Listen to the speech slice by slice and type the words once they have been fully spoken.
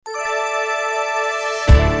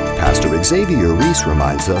Pastor Xavier Reese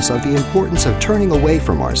reminds us of the importance of turning away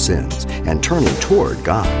from our sins and turning toward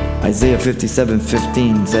God. Isaiah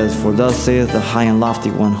 57:15 says, "For thus saith the high and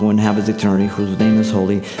lofty one who inhabits eternity, whose name is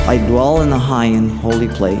holy. I dwell in the high and holy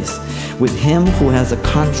place, with him who has a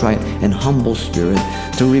contrite and humble spirit,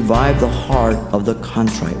 to revive the heart of the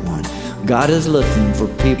contrite one." God is looking for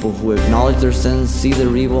people who acknowledge their sins, see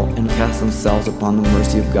their evil, and cast themselves upon the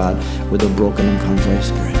mercy of God with a broken and contrite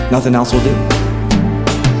spirit. Nothing else will do.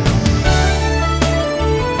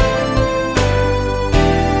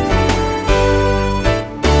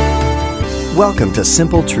 Welcome to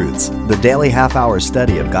Simple Truths, the daily half-hour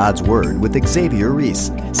study of God's Word with Xavier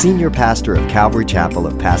Reese, Senior Pastor of Calvary Chapel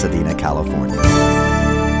of Pasadena, California.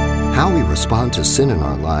 How we respond to sin in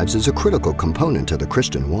our lives is a critical component to the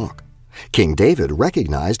Christian walk. King David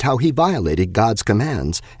recognized how he violated God's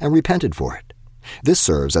commands and repented for it. This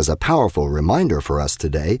serves as a powerful reminder for us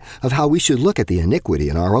today of how we should look at the iniquity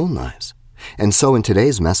in our own lives. And so in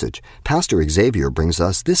today's message, Pastor Xavier brings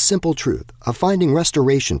us this simple truth of finding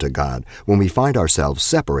restoration to God when we find ourselves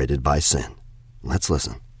separated by sin. Let's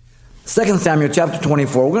listen. 2 Samuel chapter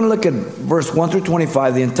 24. We're going to look at verse 1 through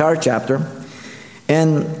 25, the entire chapter.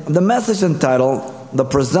 And the message entitled, "The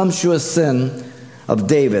Presumptuous Sin of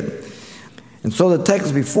David." And so the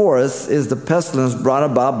text before us is the pestilence brought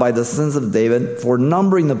about by the sins of David for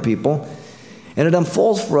numbering the people. And it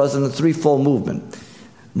unfolds for us in a threefold movement.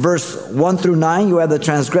 Verse 1 through 9, you have the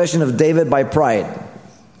transgression of David by pride.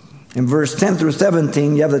 In verse 10 through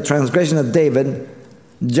 17, you have the transgression of David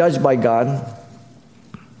judged by God.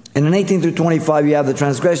 And in 18 through 25, you have the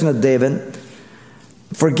transgression of David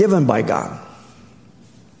forgiven by God.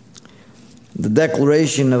 The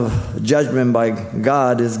declaration of judgment by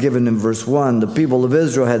God is given in verse 1. The people of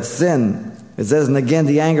Israel had sinned. It says, "And again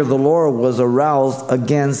the anger of the Lord was aroused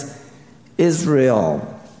against Israel."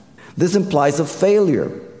 This implies a failure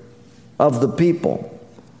of the people.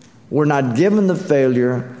 We're not given the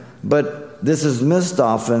failure, but this is missed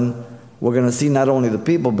often. We're going to see not only the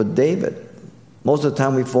people, but David. Most of the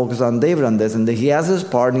time we focus on David on this, and he has his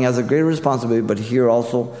part and he has a great responsibility, but here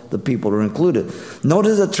also the people are included.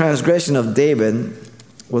 Notice the transgression of David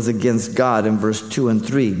was against God in verse 2 and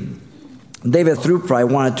 3. David, through pride,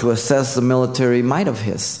 wanted to assess the military might of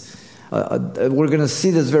his. We're going to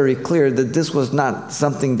see this very clear, that this was not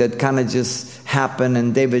something that kind of just happened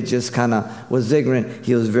and David just kind of was ignorant.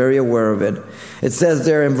 He was very aware of it. It says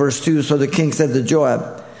there in verse 2, "So the king said to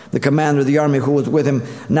Joab, the commander of the army who was with him,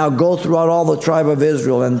 'Now go throughout all the tribe of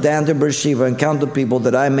Israel and down to Beersheba and count the people,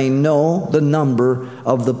 that I may know the number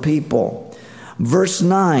of the people.'" Verse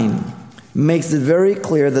 9 makes it very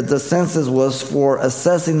clear that the census was for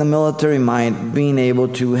assessing the military might, being able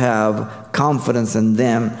to have confidence in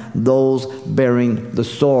them, those bearing the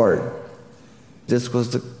sword. This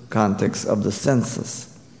was the context of the census.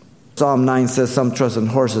 Psalm 9 says, "Some trust in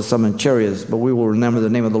horses, some in chariots, but we will remember the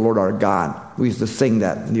name of the Lord our God." We used to sing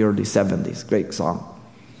that in the early 70s. Great song.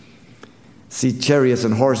 See, chariots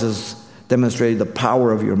and horses demonstrated the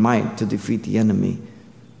power of your might to defeat the enemy.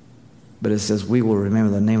 But it says, "We will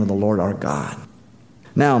remember the name of the Lord our God."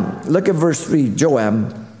 Now, look at verse 3.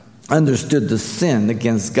 Joab understood the sin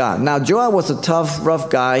against God. Now, Joab was a tough,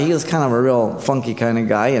 rough guy. He was kind of a real funky kind of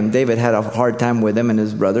guy, and David had a hard time with him and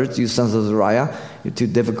his brothers, "You sons of Zeruiah, you're too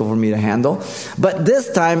difficult for me to handle." But this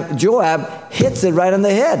time, Joab hits it right on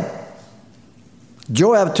the head.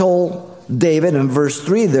 Joab told David in verse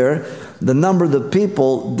 3 there, the number of the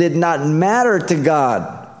people did not matter to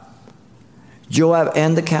God. Joab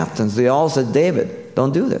and the captains, they all said, "David,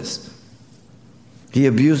 don't do this." He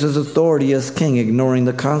abused his authority as king, ignoring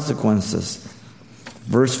the consequences.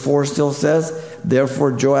 Verse 4 still says,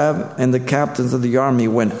 "Therefore Joab and the captains of the army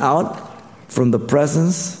went out from the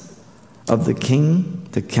presence of the king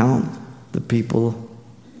to count the people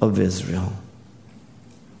of Israel."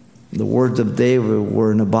 The words of David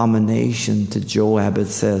were an abomination to Joab, it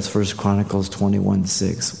says, 1 Chronicles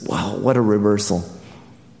 21:6. Wow, what a reversal.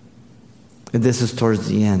 And this is towards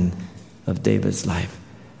the end of David's life.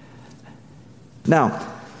 Now,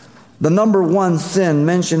 the number one sin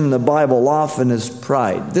mentioned in the Bible often is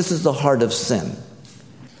pride. This is the heart of sin.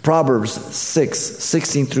 Proverbs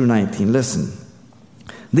 6:16 through 19. Listen.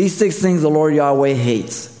 "These 6 things the Lord Yahweh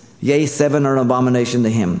hates. Yea, 7 are an abomination to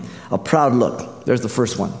him. A proud look." There's the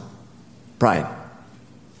first one. Pride.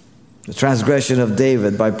 The transgression of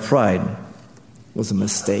David by pride was a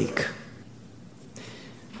mistake.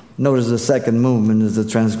 Notice the second movement is the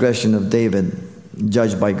transgression of David,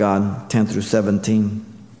 judged by God, 10 through 17.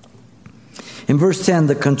 In verse 10,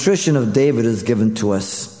 the contrition of David is given to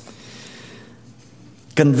us.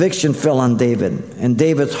 Conviction fell on David, and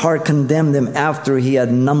David's heart condemned him after he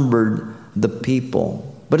had numbered the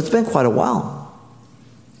people. But it's been quite a while.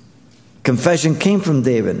 Confession came from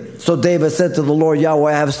David. So David said to the Lord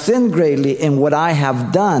Yahweh, I have sinned greatly in what I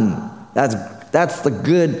have done. That's the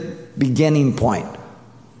good beginning point.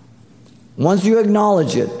 Once you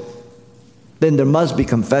acknowledge it, then there must be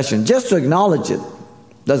confession. Just to acknowledge it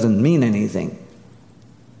doesn't mean anything.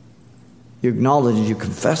 You acknowledge it, you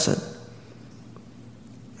confess it.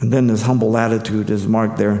 And then this humble attitude is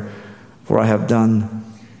marked there, for I have done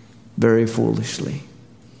very foolishly.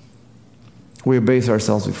 We abase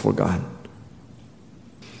ourselves before God.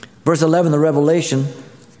 Verse 11, the revelation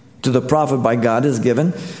to the prophet by God is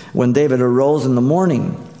given. When David arose in the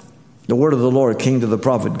morning, the word of the Lord came to the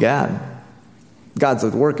prophet Gad. God's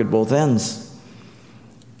at work at both ends.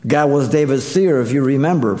 Gad was David's seer, if you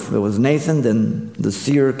remember. It was Nathan, then the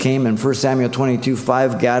seer came in 1 Samuel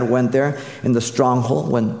 22:5. Gad went there in the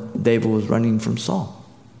stronghold when David was running from Saul.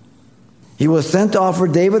 He was sent to offer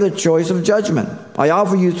David a choice of judgment. I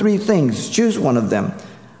offer you 3 things. Choose one of them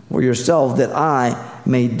for yourself, that I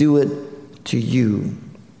may do it to you.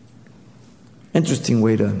 Interesting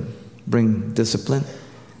way to bring discipline.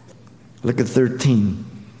 Look at 13.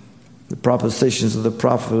 The propositions of the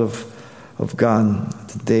prophet of God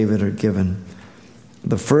to David are given.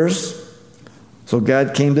 The first, so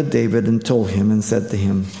God came to David and told him and said to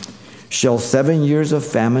him, shall 7 years of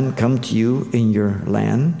famine come to you in your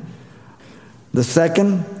land? The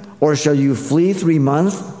second, or shall you flee 3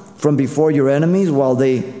 months from before your enemies while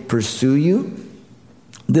they pursue you?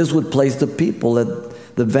 This would place the people at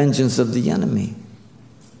the vengeance of the enemy.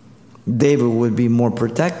 David would be more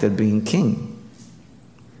protected being king.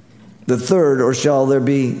 The third, or shall there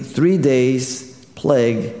be 3 days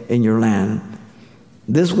plague in your land?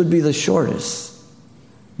 This would be the shortest,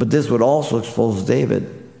 but this would also expose David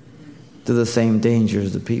to the same danger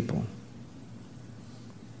as the people.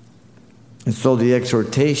 And so the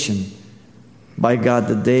exhortation by God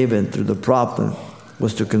to David through the prophet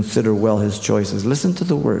was to consider well his choices. Listen to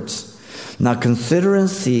the words. Now consider and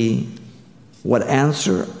see what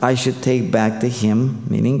answer I should take back to him,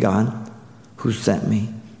 meaning God, who sent me,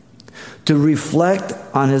 to reflect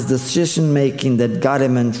on his decision making that got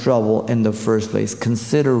him in trouble in the first place.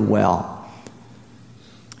 Consider well.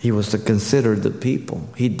 He was to consider the people.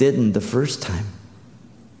 He didn't the first time.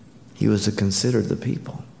 He was to consider the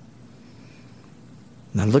people.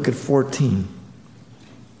 Now look at 14.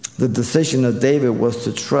 The decision of David was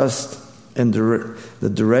to trust in the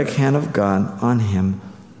direct hand of God on him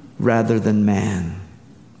rather than man.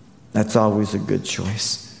 That's always a good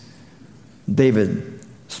choice. David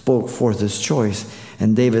spoke forth his choice,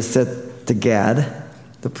 and David said to Gad,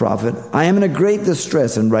 the prophet, I am in a great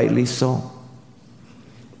distress, and rightly so.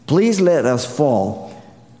 Please let us fall,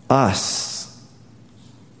 us.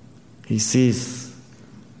 He sees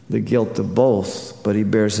the guilt of both, but he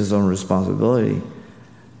bears his own responsibility,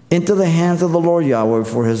 into the hands of the Lord Yahweh,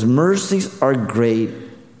 for his mercies are great,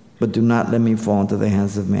 but do not let me fall into the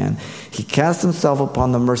hands of man. He cast himself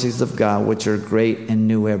upon the mercies of God, which are great and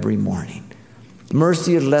new every morning.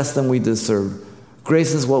 Mercy is less than we deserve.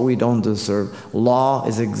 Grace is what we don't deserve. Law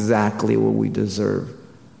is exactly what we deserve.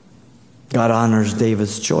 God honors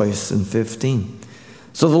David's choice in 15.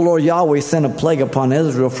 So the Lord Yahweh sent a plague upon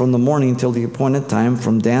Israel from the morning till the appointed time,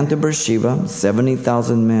 from Dan to Beersheba.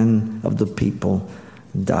 70,000 men of the people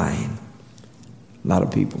died. A lot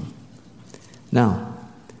of people. Now,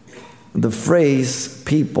 the phrase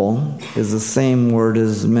people is the same word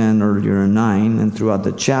as men earlier in 9 and throughout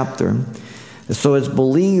the chapter. So it's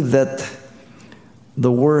believed that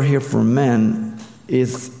the word here for men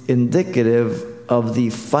is indicative of the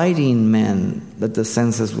fighting men that the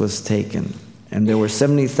census was taken. And there were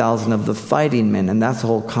 70,000 of the fighting men, and that's the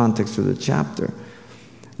whole context of the chapter.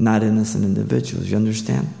 Not innocent individuals, you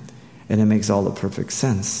understand? And it makes all the perfect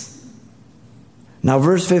sense. Now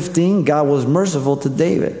verse 15, God was merciful to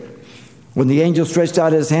David. When the angel stretched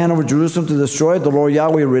out his hand over Jerusalem to destroy it, the Lord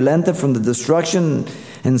Yahweh relented from the destruction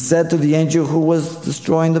and said to the angel who was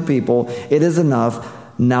destroying the people, it is enough,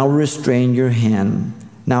 now restrain your hand.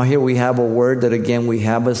 Now here we have a word that again we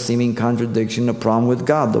have a seeming contradiction, a problem with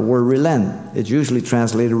God. The word relent. It's usually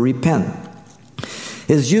translated repent.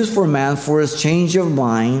 It's used for man for his change of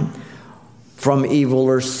mind from evil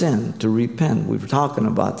or sin, to repent. We were talking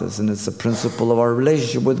about this, and it's a principle of our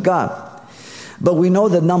relationship with God. But we know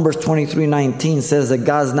that Numbers 23:19 says that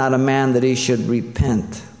God's not a man that he should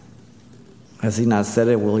repent. Has he not said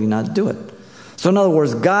it, will he not do it? So in other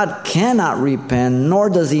words, God cannot repent, nor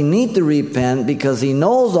does he need to repent, because he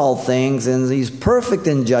knows all things and he's perfect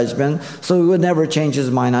in judgment, so he would never change his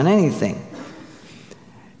mind on anything.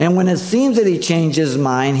 And when it seems that he changed his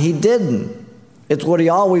mind, he didn't. It's what he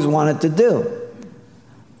always wanted to do.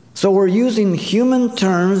 So we're using human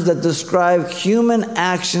terms that describe human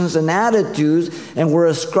actions and attitudes, and we're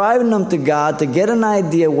ascribing them to God to get an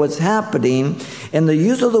idea of what's happening. And the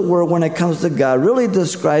use of the word when it comes to God really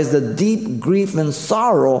describes the deep grief and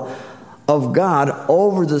sorrow of God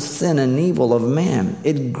over the sin and evil of man.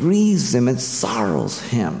 It grieves him, it sorrows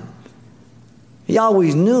him. He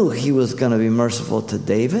always knew he was going to be merciful to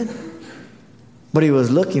David, but he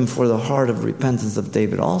was looking for the heart of repentance of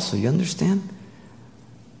David also. You understand?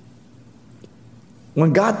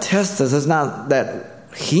 When God tests us, it's not that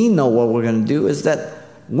he knows what we're going to do, it's that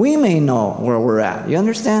we may know where we're at. You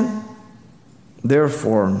understand?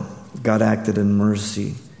 Therefore, God acted in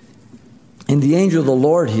mercy. And the angel of the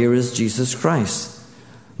Lord here is Jesus Christ.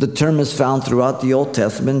 The term is found throughout the Old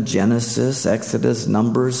Testament, Genesis, Exodus,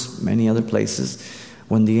 Numbers, many other places,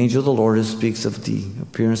 when the angel of the Lord speaks of the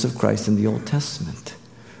appearance of Christ in the Old Testament.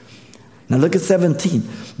 Now look at 17.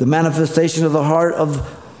 The manifestation of the heart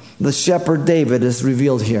of the shepherd David is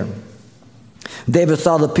revealed here. David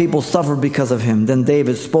saw the people suffer because of him. Then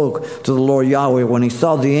David spoke to the Lord Yahweh when he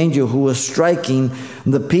saw the angel who was striking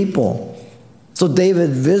the people. So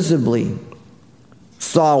David visibly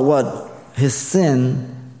saw what his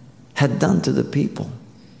sin had done to the people.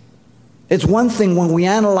 It's one thing when we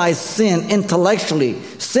analyze sin intellectually.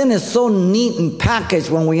 Sin is so neat and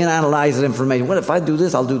packaged when we analyze the information. What if I do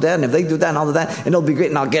this, I'll do that. And if they do that, I'll do that. And it'll be great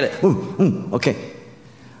and I'll get it. Okay.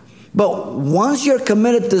 But once you're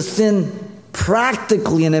committed to sin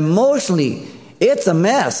practically and emotionally, it's a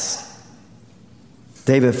mess.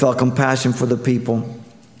 David felt compassion for the people,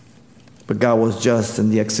 but God was just in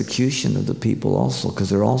the execution of the people also, because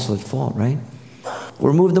they're also at fault, right?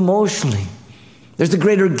 We're moved emotionally. There's a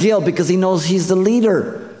greater guilt because he knows he's the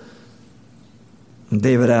leader. And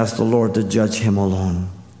David asked the Lord to judge him alone.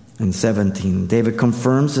 In 17, David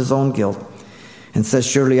confirms his own guilt and says,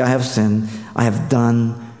 surely I have sinned. I have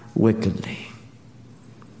done wickedly.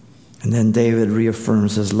 And then David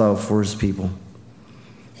reaffirms his love for his people.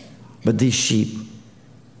 But these sheep,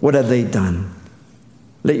 what have they done?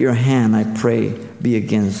 Let your hand, I pray, be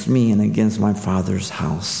against me and against my father's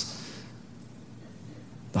house.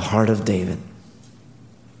 The heart of David.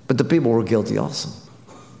 But the people were guilty also.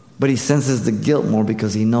 But he senses the guilt more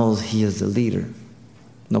because he knows he is the leader.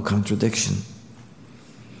 No contradiction.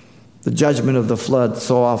 The judgment of the flood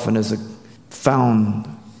so often is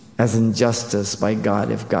found as injustice by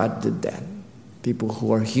God if God did that. People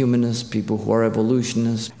who are humanists, people who are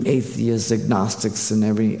evolutionists, atheists, agnostics, and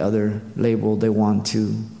every other label they want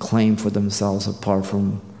to claim for themselves apart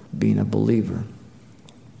from being a believer.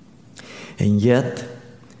 And yet,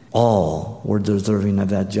 all were deserving of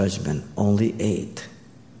that judgment. Only 8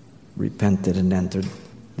 repented and entered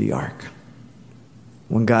the ark.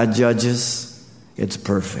 When God judges, it's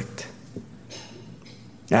perfect.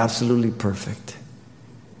 Absolutely perfect.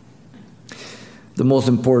 The most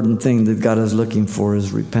important thing that God is looking for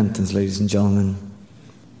is repentance, ladies and gentlemen.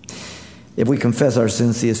 If we confess our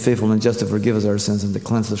sins, he is faithful and just to forgive us our sins and to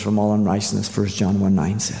cleanse us from all unrighteousness, 1 John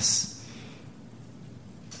 1:9 says.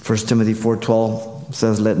 1 Timothy 4:12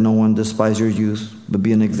 says, let no one despise your youth, but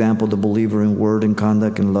be an example to the believer in word and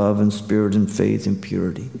conduct and love and spirit and faith and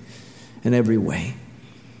purity in every way.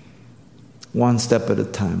 One step at a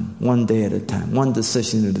time, one day at a time, one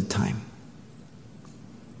decision at a time.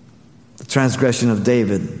 The transgression of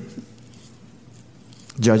David,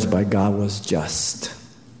 judged by God, was just.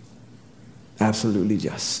 Absolutely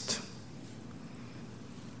just.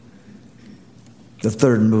 The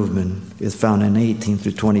third movement is found in 18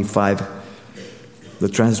 through 25. The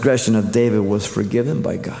transgression of David was forgiven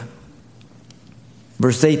by God.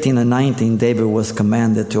 Verse 18 and 19, David was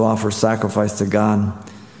commanded to offer sacrifice to God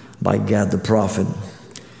by Gad the prophet.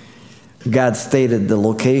 God stated the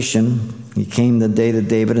location. He came the day to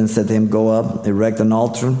David and said to him, go up, erect an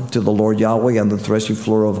altar to the Lord Yahweh on the threshing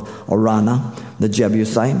floor of Araunah, the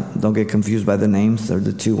Jebusite. Don't get confused by the names. They're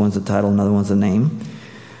the two, one's the title, another one's the name.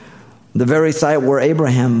 The very site where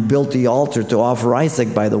Abraham built the altar to offer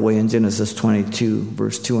Isaac, by the way, in Genesis 22,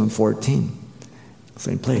 verse 2 and 14.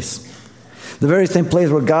 Same place. The very same place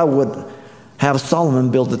where God would have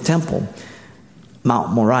Solomon build the temple,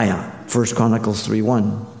 Mount Moriah, 1 Chronicles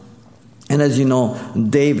 3:1. And as you know,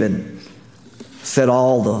 David set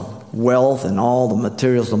all the wealth and all the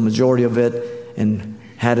materials, the majority of it, and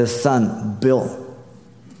had his son build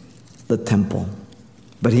the temple.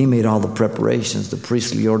 But he made all the preparations, the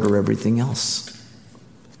priestly order, everything else.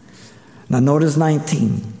 Now notice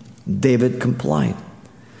 19. David complied.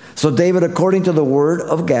 So David, according to the word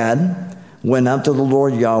of God, went up to the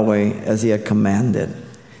Lord Yahweh as he had commanded.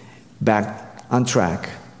 Back on track.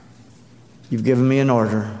 You've given me an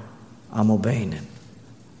order. I'm obeying it.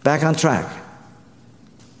 Back on track.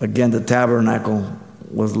 Again, the tabernacle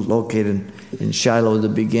was located in Shiloh at the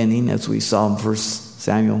beginning, as we saw in 1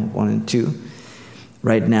 Samuel 1 and 2.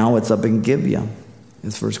 Right now, it's up in Gibeah,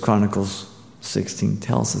 as 1 Chronicles 16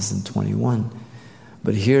 tells us in 21.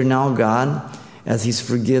 But here now, God, as He's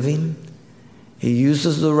forgiving, He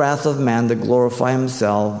uses the wrath of man to glorify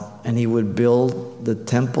Himself, and He would build the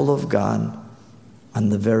temple of God on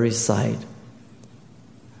the very site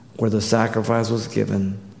where the sacrifice was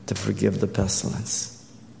given to forgive the pestilence.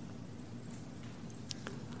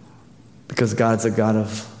 Because God's a God of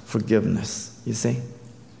forgiveness, you see?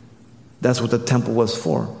 That's what the temple was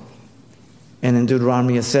for. And in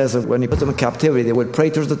Deuteronomy it says that when He put them in captivity, they would pray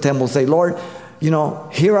towards the temple and say, Lord,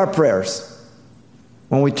 hear our prayers.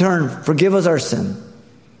 When we turn, forgive us our sin.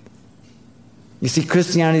 You see,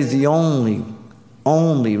 Christianity is the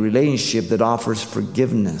only relationship that offers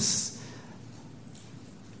forgiveness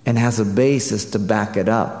and has a basis to back it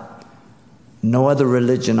up. No other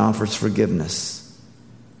religion offers forgiveness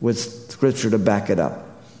with Scripture to back it up.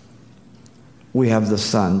 We have the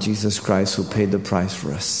Son, Jesus Christ, who paid the price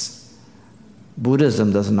for us.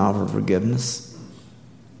 Buddhism doesn't offer forgiveness.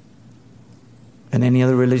 And any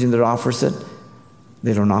other religion that offers it,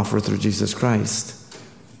 they don't offer through Jesus Christ.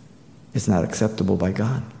 It's not acceptable by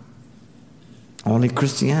God. Only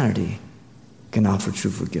Christianity can offer true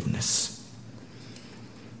forgiveness.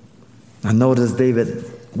 Now notice David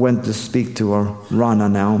went to speak to Araunah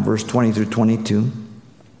now, in verse 20 through 22.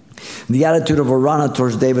 The attitude of Araunah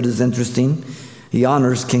towards David is interesting. He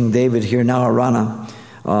honors King David here. Now Araunah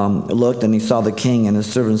looked and he saw the king and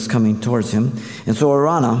his servants coming towards him. And so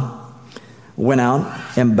Araunah went out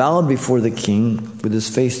and bowed before the king with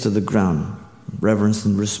his face to the ground, reverence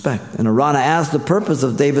and respect. And Araunah asked the purpose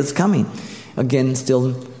of David's coming. Again,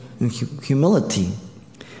 still in humility.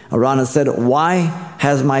 Araunah said, why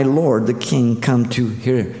has my lord the king come to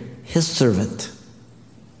hear his servant?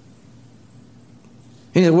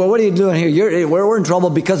 He said, well, what are you doing here? We're in trouble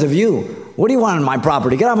because of you. What do you want on my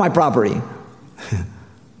property? Get off my property.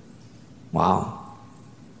 Wow.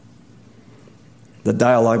 The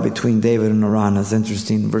dialogue between David and Araunah is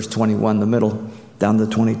interesting. Verse 21, the middle, down to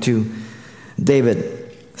 22.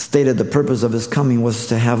 David stated the purpose of his coming was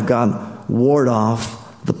to have God ward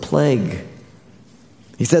off the plague.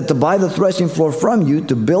 He said, to buy the threshing floor from you,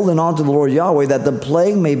 to build an altar to the Lord Yahweh, that the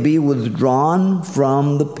plague may be withdrawn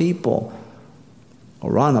from the people.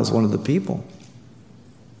 Araunah is one of the people.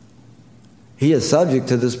 He is subject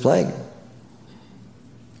to this plague.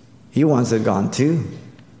 He wants it gone too.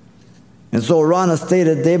 And so Araunah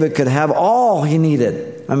stated David could have all he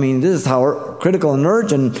needed. I mean, this is how critical and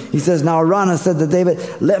urgent. He says, now Araunah said to David,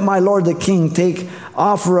 let my lord the king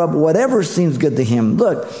offer up whatever seems good to him.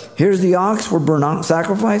 Look, here's the ox for burnt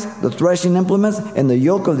sacrifice, the threshing implements, and the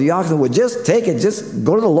yoke of the oxen. Would just take it, just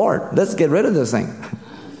go to the Lord. Let's get rid of this thing.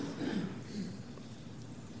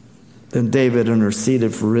 Then David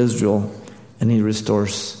interceded for Israel, and he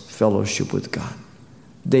restores fellowship with God.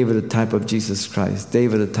 David, a type of Jesus Christ.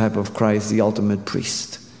 David, a type of Christ, the ultimate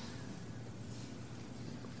priest.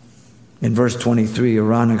 In verse 23,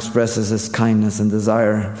 Araunah expresses his kindness and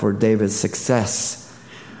desire for David's success.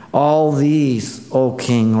 All these, O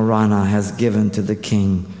King, Araunah has given to the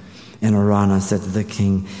king. And Araunah said to the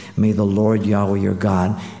king, may the Lord Yahweh your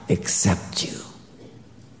God accept you.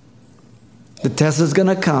 The test is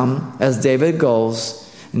going to come as David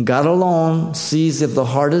goes, and God alone sees if the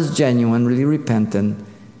heart is genuine, really repentant.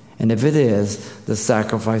 And if it is, the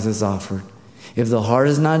sacrifice is offered. If the heart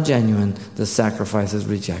is not genuine, the sacrifice is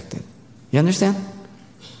rejected. You understand?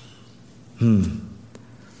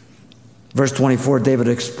 Verse 24, David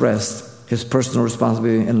expressed his personal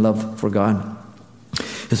responsibility and love for God.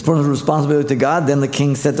 His personal responsibility to God. Then the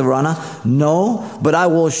king said to Araunah, no, but I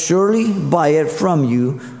will surely buy it from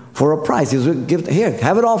you for a price. He was here,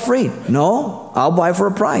 have it all free. No, I'll buy it for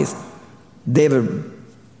a price. David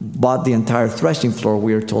bought the entire threshing floor,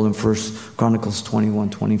 we are told in 1 Chronicles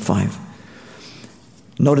 21:25.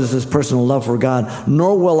 Notice his personal love for God.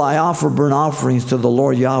 Nor will I offer burnt offerings to the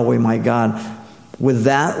Lord Yahweh my God with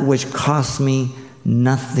that which costs me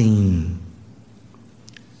nothing.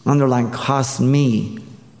 Underline, cost me.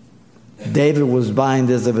 David was buying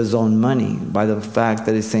this of his own money by the fact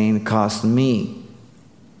that he's saying, cost me.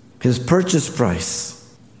 His purchase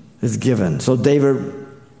price is given. So David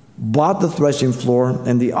bought the threshing floor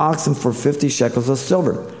and the oxen for 50 shekels of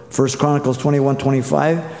silver. 1 Chronicles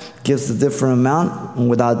 21:25 gives a different amount, and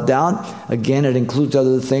without doubt, again, it includes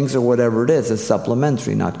other things or whatever it is. It's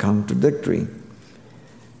supplementary, not contradictory.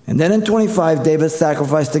 And then in 25, David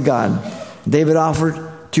sacrificed to God. David offered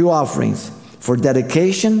two offerings, for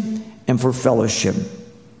dedication and for fellowship.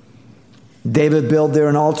 David built there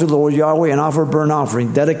an altar to the Lord Yahweh and offered burnt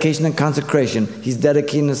offering, dedication and consecration. He's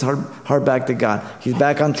dedicating his heart back to God. He's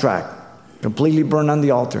back on track, completely burned on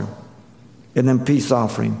the altar. And then peace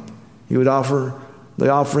offering. He would offer the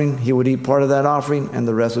offering, he would eat part of that offering, and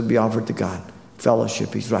the rest would be offered to God.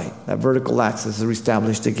 Fellowship, he's right. That vertical axis is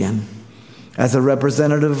established again. As a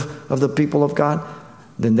representative of the people of God,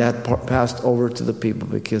 then that passed over to the people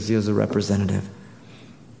because he was a representative.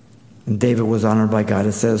 And David was honored by God.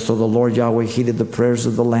 It says, so the Lord Yahweh heeded the prayers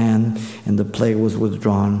of the land, and the plague was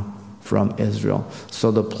withdrawn from Israel. So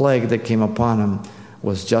the plague that came upon him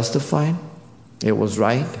was justified. It was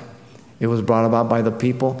right. It was brought about by the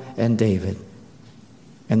people and David.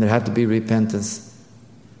 And there had to be repentance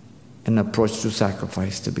and approach through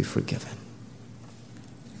sacrifice to be forgiven.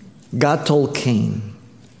 God told Cain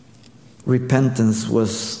repentance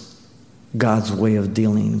was God's way of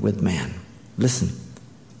dealing with man. Listen.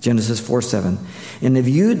 Genesis 4:7. And if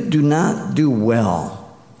you do not do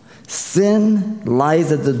well, sin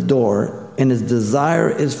lies at the door, and its desire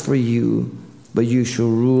is for you, but you shall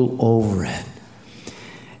rule over it.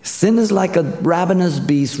 Sin is like a ravenous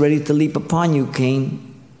beast ready to leap upon you,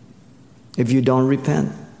 Cain. If you don't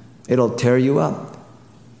repent, it'll tear you up.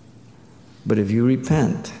 But if you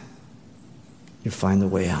repent, you find a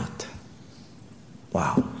way out.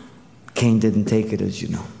 Wow. Cain didn't take it, as you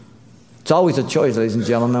know. It's always a choice, ladies and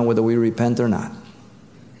gentlemen, whether we repent or not.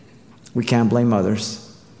 We can't blame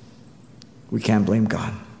others. We can't blame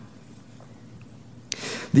God.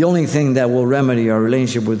 The only thing that will remedy our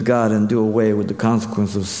relationship with God and do away with the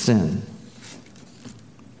consequence of sin,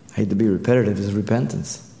 I hate to be repetitive, is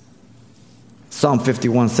repentance. Psalm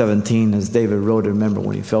 51:17, as David wrote, remember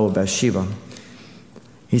when he fell with Bathsheba,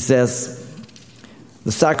 he says,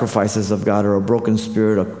 the sacrifices of God are a broken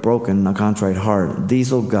spirit, a broken, a contrite heart.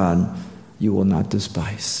 These, O God, you will not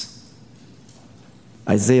despise.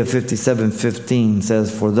 Isaiah 57:15 says,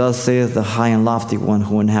 for thus saith the high and lofty one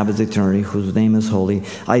who inhabits eternity, whose name is holy.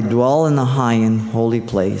 I dwell in the high and holy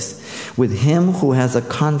place with him who has a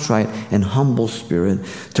contrite and humble spirit,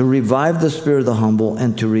 to revive the spirit of the humble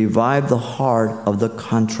and to revive the heart of the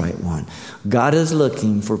contrite one. God is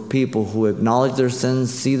looking for people who acknowledge their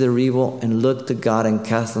sins, see their evil, and look to God and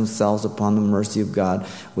cast themselves upon the mercy of God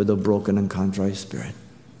with a broken and contrite spirit.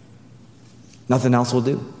 Nothing else will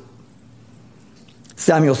do.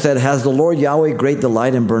 Samuel said, has the Lord Yahweh great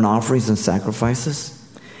delight in burnt offerings and sacrifices,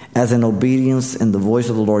 as in obedience in the voice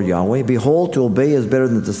of the Lord Yahweh? Behold, to obey is better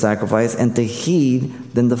than to sacrifice, and to heed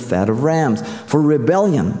than the fat of rams. For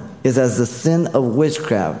rebellion is as the sin of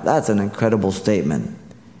witchcraft. That's an incredible statement.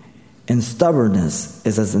 And stubbornness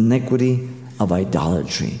is as iniquity of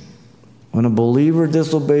idolatry. When a believer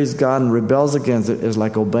disobeys God and rebels against it, it's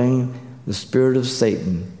like obeying the spirit of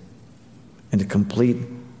Satan and a complete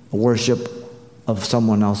worship of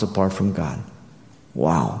someone else apart from God.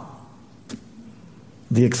 Wow.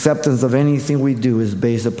 The acceptance of anything we do is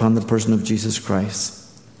based upon the person of Jesus Christ.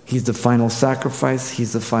 He's the final sacrifice.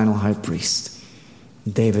 He's the final high priest.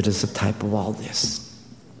 David is a type of all this.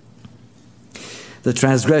 The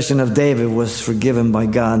transgression of David was forgiven by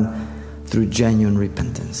God through genuine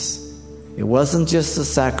repentance. It wasn't just a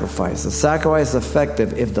sacrifice. The sacrifice is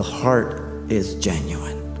effective if the heart is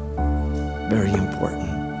genuine. Very important.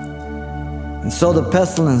 And so the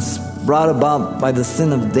pestilence brought about by the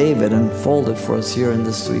sin of David unfolded for us here in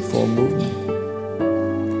this threefold movement.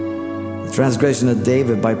 The transgression of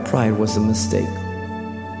David by pride was a mistake.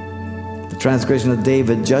 The transgression of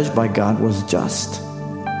David judged by God was just.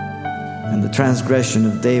 And the transgression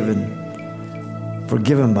of David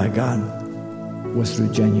forgiven by God was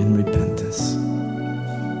through genuine repentance.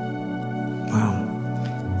 Wow.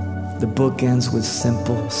 The book ends with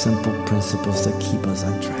simple principles that keep us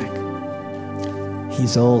on track.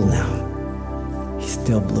 He's old now. He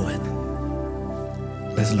still blew it.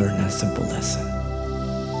 Let's learn that simple lesson.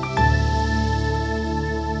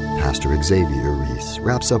 Pastor Xavier Reese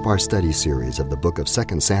wraps up our study series of the book of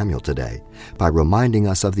 2 Samuel today by reminding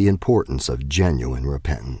us of the importance of genuine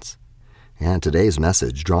repentance. And today's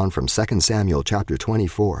message, drawn from 2 Samuel chapter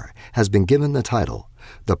 24, has been given the title,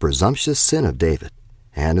 The Presumptuous Sin of David,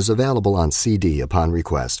 and is available on CD upon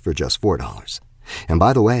request for just $4. And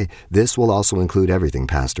by the way, this will also include everything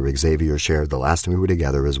Pastor Xavier shared the last time we were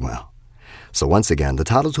together as well. So once again, the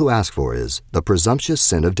title to ask for is The Presumptuous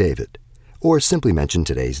Sin of David, or simply mention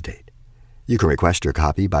today's date. You can request your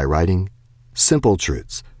copy by writing Simple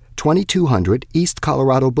Truths, 2200 East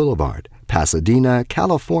Colorado Boulevard, Pasadena,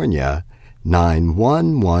 California,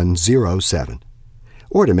 91107.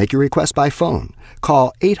 Or to make your request by phone,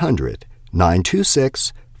 call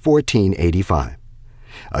 800-926-1485.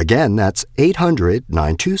 Again, that's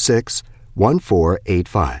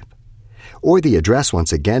 800-926-1485. Or the address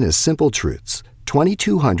once again is Simple Truths,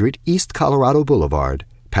 2200 East Colorado Boulevard,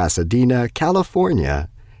 Pasadena, California,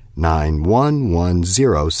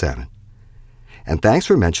 91107. And thanks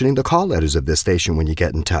for mentioning the call letters of this station when you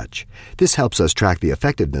get in touch. This helps us track the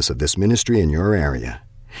effectiveness of this ministry in your area.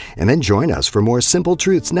 And then join us for more Simple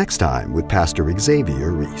Truths next time with Pastor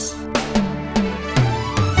Xavier Reese.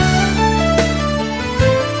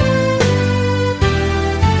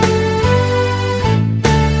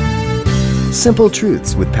 Simple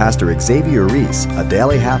Truths with Pastor Xavier Reese, a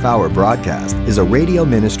daily half-hour broadcast, is a radio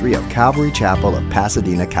ministry of Calvary Chapel of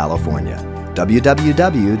Pasadena, California.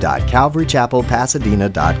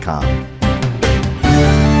 www.calvarychapelpasadena.com.